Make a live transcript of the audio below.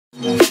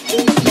Remember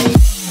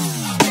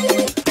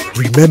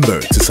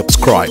to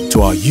subscribe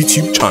to our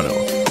YouTube channel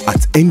at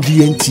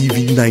NDN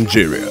TV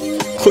Nigeria.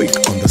 Click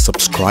on the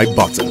subscribe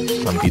button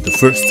and be the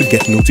first to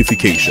get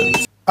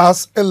notifications.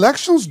 As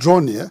elections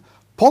draw near,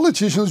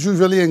 politicians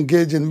usually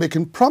engage in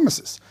making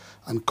promises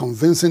and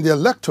convincing the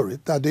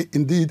electorate that they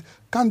indeed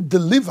can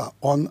deliver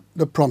on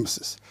the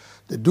promises.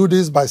 They do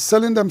this by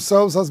selling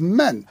themselves as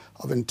men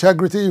of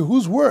integrity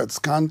whose words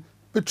can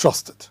be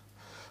trusted.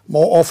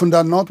 More often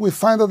than not, we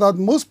find that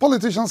most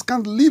politicians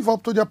can't live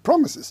up to their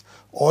promises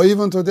or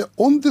even to their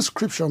own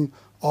description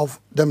of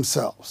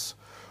themselves.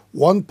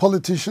 One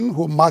politician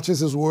who matches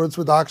his words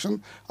with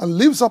action and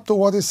lives up to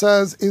what he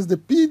says is the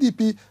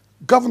PDP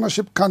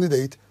governorship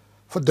candidate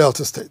for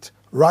Delta State,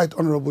 Right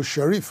Honorable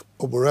Sheriff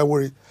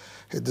Oborevwori.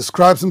 He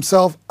describes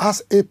himself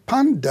as a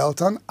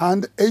pan-Deltan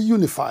and a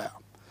unifier.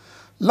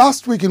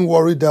 Last week in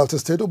Warri, Delta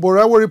State,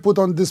 Oborevwori put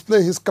on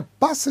display his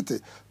capacity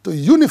to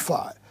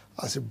unify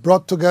as he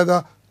brought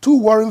together two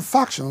warring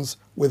factions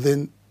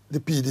within the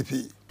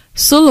PDP.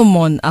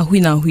 Solomon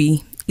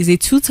Ahwinahui is a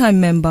two-time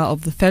member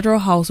of the Federal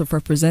House of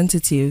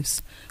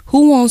Representatives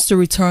who wants to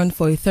return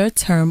for a third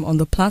term on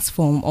the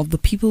platform of the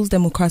People's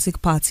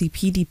Democratic Party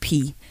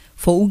PDP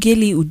for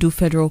Ughelli Udu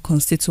Federal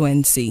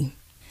Constituency.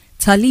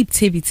 Talib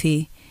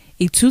Tebite,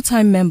 a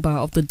two-time member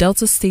of the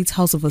Delta State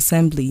House of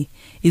Assembly,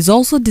 is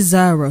also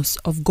desirous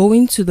of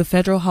going to the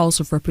Federal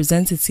House of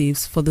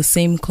Representatives for the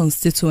same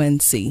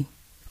constituency.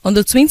 On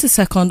the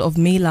 22nd of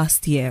May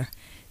last year,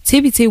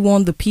 Tebite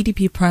won the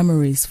PDP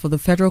primaries for the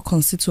federal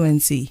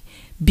constituency,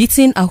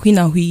 beating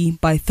Ahwinahui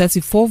by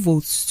 34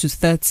 votes to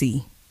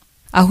 30.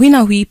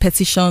 Ahwinahui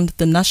petitioned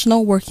the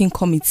National Working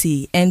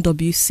Committee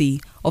 (NWC)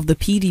 of the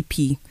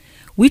PDP,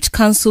 which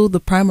cancelled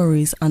the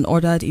primaries and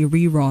ordered a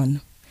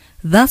rerun.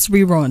 That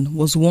rerun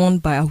was won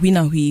by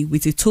Ahwinahui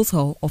with a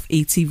total of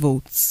 80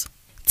 votes.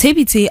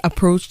 Tebite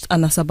approached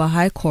Anasaba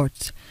High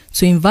Court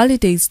to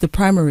invalidate the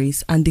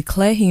primaries and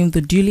declare him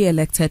the duly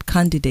elected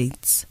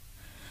candidate.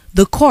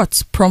 The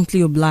court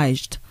promptly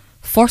obliged,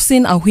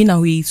 forcing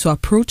Ahwinahui to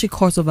approach a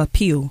court of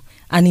appeal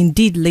and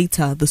indeed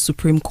later the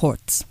Supreme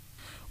Court.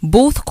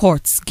 Both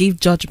courts gave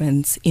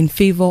judgments in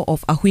favor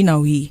of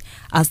Ahwinahui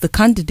as the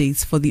candidate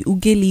for the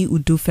Ughelli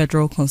Udu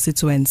Federal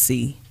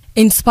Constituency.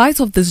 In spite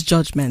of this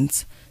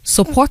judgment,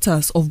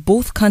 supporters of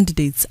both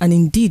candidates and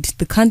indeed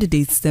the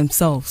candidates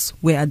themselves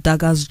were at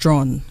daggers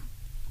drawn.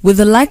 With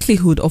the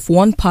likelihood of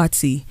one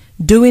party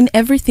doing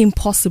everything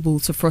possible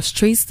to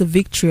frustrate the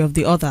victory of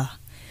the other,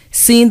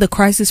 seeing the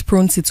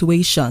crisis-prone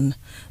situation,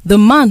 the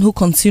man who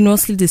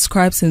continuously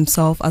describes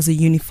himself as a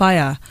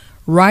unifier,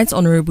 Right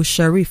Honorable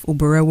Sheriff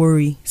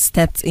Oborevwori,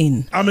 stepped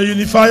in. I'm a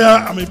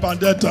unifier, I'm a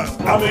pandetta.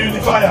 I'm a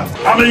unifier,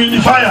 I'm a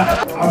unifier,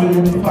 I'm a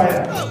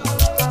unifier.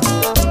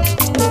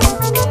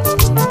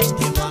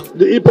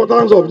 The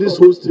importance of this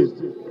hosting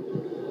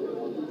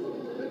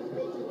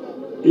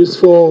is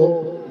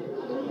for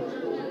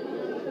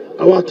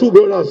our two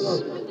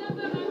brothers,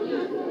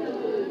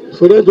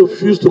 for them to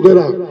fuse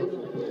together.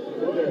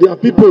 They are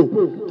people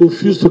to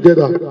fuse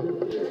together.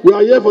 We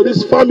are here for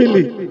this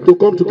family to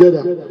come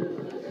together.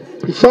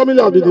 The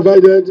family has been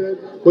divided,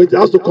 but it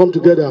has to come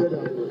together.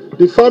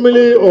 The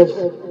family of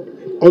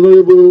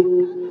Honorable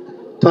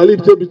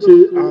Talib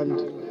Tebite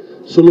and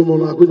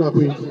Solomon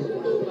Ahwinahui,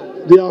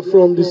 they are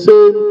from the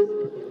same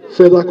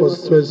federal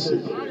constituency.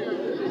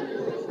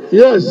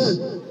 Yes,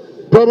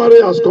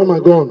 primary has come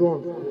and gone.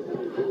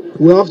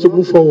 We have to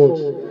move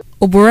forward.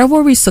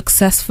 Oborevwori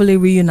successfully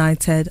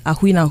reunited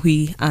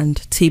Ahwinahui and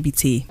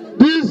Tebite.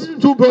 These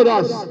two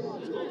brothers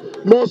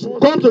must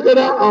come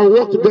together and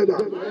work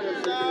together.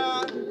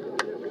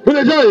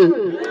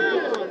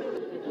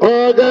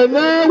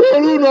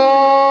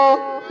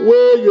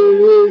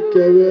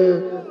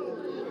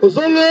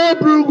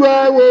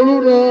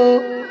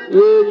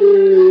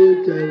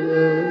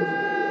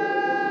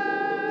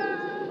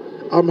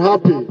 I'm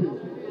happy.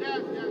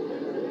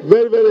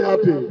 Very, very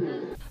happy.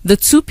 The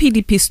two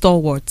PDP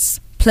stalwarts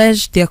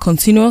pledged their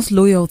continuous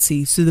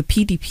loyalty to the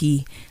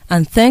PDP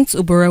and thanked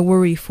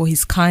Oborevwori for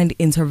his kind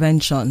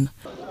intervention.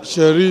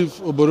 Sheriff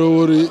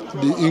Oborevwori,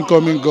 the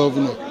incoming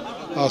governor,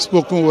 has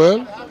spoken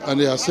well and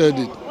he has said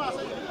it.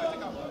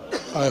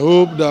 I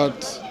hope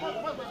that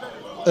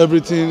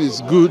everything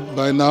is good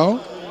by now,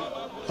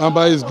 and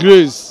by his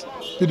grace,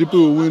 PDP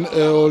will win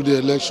all the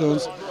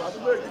elections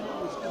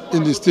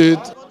in the state.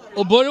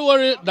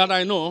 Oborevwori, that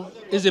I know,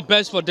 is the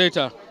best for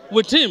data.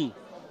 With him,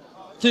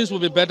 things will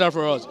be better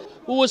for us.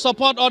 We will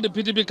support all the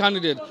PDP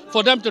candidates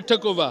for them to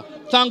take over.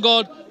 Thank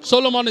God,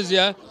 Solomon is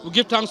here. We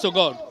give thanks to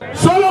God.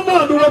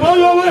 Solomon, the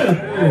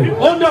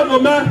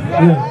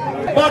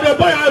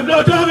boy has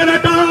no tongue in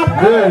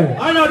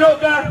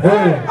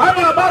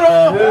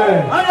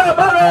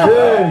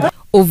the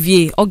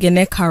Ovie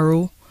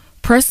Ogenekaro,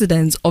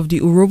 president of the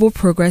Urobo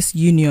Progress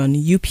Union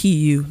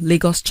UPU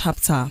Lagos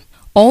chapter,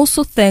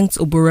 also thanked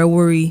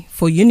Oborevwori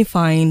for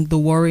unifying the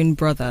warring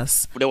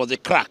brothers. There was a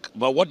crack,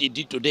 but what he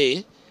did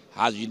today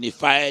has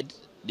unified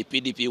the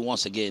PDP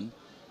once again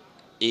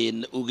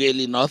in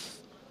Ughelli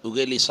North,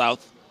 Ughelli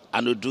South,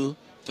 and Udu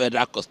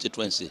Federal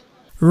Constituency.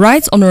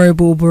 Right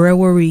Honorable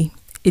Oborevwori,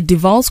 a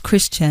devout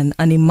Christian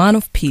and a man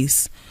of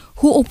peace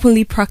who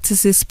openly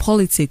practices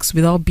politics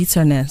without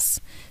bitterness,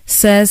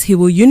 says he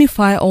will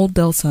unify all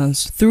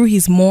Deltans through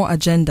his more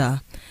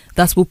agenda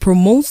that will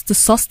promote the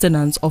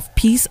sustenance of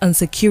peace and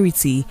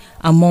security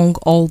among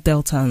all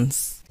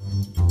Deltans.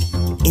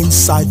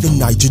 Inside the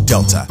Niger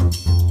Delta,